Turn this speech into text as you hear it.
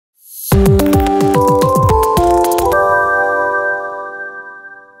I'm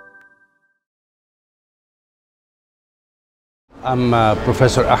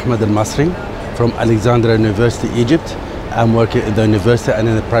Professor Ahmed El-Massry from Alexandria University, Egypt. I'm working at the university and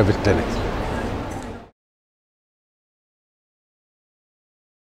in a private clinic.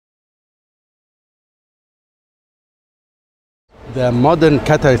 The modern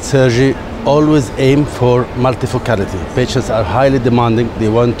cataract surgery always aim for multifocality. Patients are highly demanding. They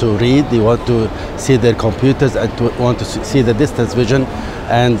want to read, they want to see their computers and want to see the distance vision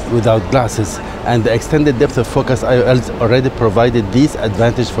and without glasses. And the extended depth of focus IOLs already provided these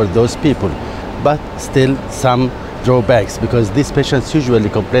advantages for those people. But still some drawbacks, because these patients usually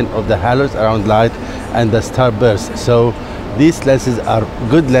complain of the halos around light and the starburst. So these lenses are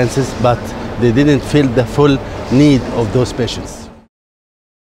good lenses, but they didn't fill the full need of those patients.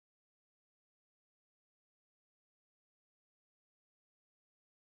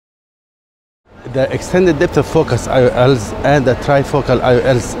 The extended depth of focus IOLs and the trifocal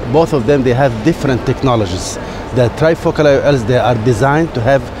IOLs, both of them, they have different technologies. The trifocal IOLs, they are designed to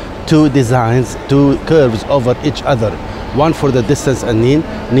have two designs, two curves over each other. One for the distance and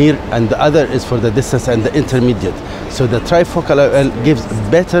near, and the other is for the distance and the intermediate. So the trifocal IOL gives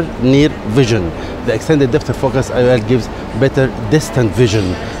better near vision. The extended depth of focus IOL gives better distant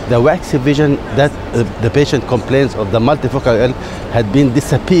vision. The waxy vision that the patient complains of, the multifocal IOL, had been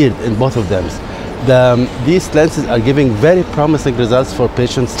disappeared in both of them. These lenses are giving very promising results for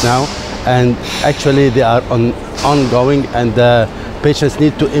patients now, and actually they are ongoing, and the patients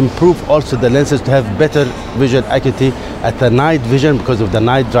need to improve also the lenses to have better visual acuity at the night vision because of the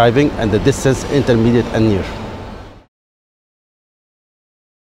night driving and the distance, intermediate and near.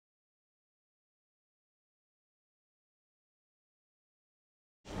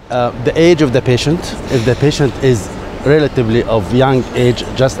 The age of the patient, if the patient is relatively of young age,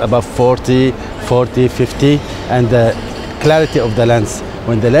 just above 40, 50, and the clarity of the lens.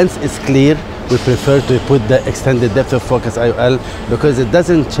 When the lens is clear, we prefer to put the extended depth of focus IOL because it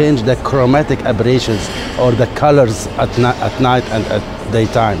doesn't change the chromatic aberrations or the colors at night and at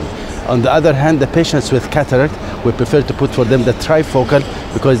daytime. On the other hand, the patients with cataract, we prefer to put for them the trifocal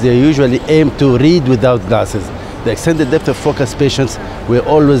because they usually aim to read without glasses. The extended depth of focus patients, we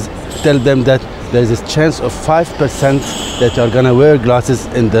always tell them that there is a chance of 5% that are going to wear glasses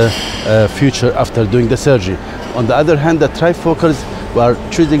in the future after doing the surgery. On the other hand, the trifocals, we are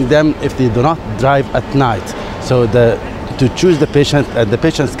choosing them if they do not drive at night. So to choose the patient, and the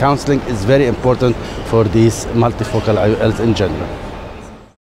patient's counseling is very important for these multifocal IOLs in general.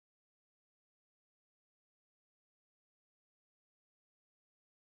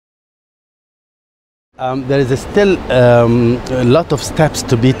 There is still a lot of steps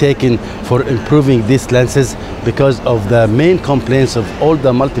to be taken for improving these lenses because of the main complaints of all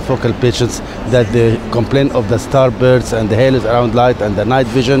the multifocal patients, that they complain of the starbursts and the halos around light and the night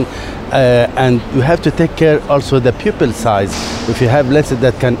vision. And you have to take care also the pupil size. If you have lenses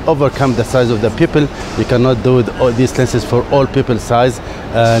that can overcome the size of the pupil, you cannot do these lenses for all pupil size.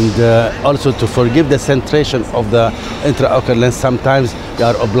 And also to forgive the centration of the intraocular lens, sometimes you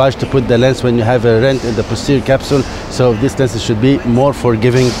are obliged to put the lens when you have a rent in the posterior capsule. So these lenses should be more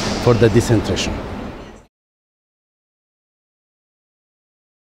forgiving for the decentration.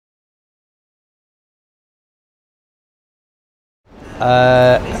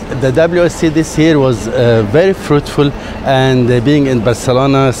 The WOC this year was very fruitful, and being in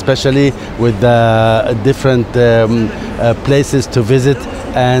Barcelona especially with the different places to visit,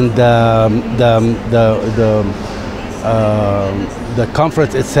 and the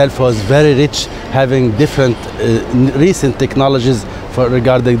conference itself was very rich, having different recent technologies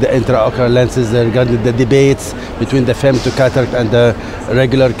regarding the intraocular lenses, regarding the debates between the femtocataract and the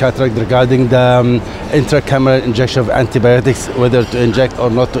regular cataract, regarding the intracameral injection of antibiotics, whether to inject or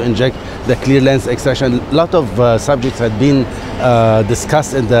not to inject, the clear lens extraction. A lot of subjects had been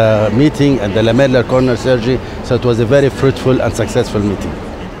discussed in the meeting and the lamellar corner surgery, so it was a very fruitful and successful meeting.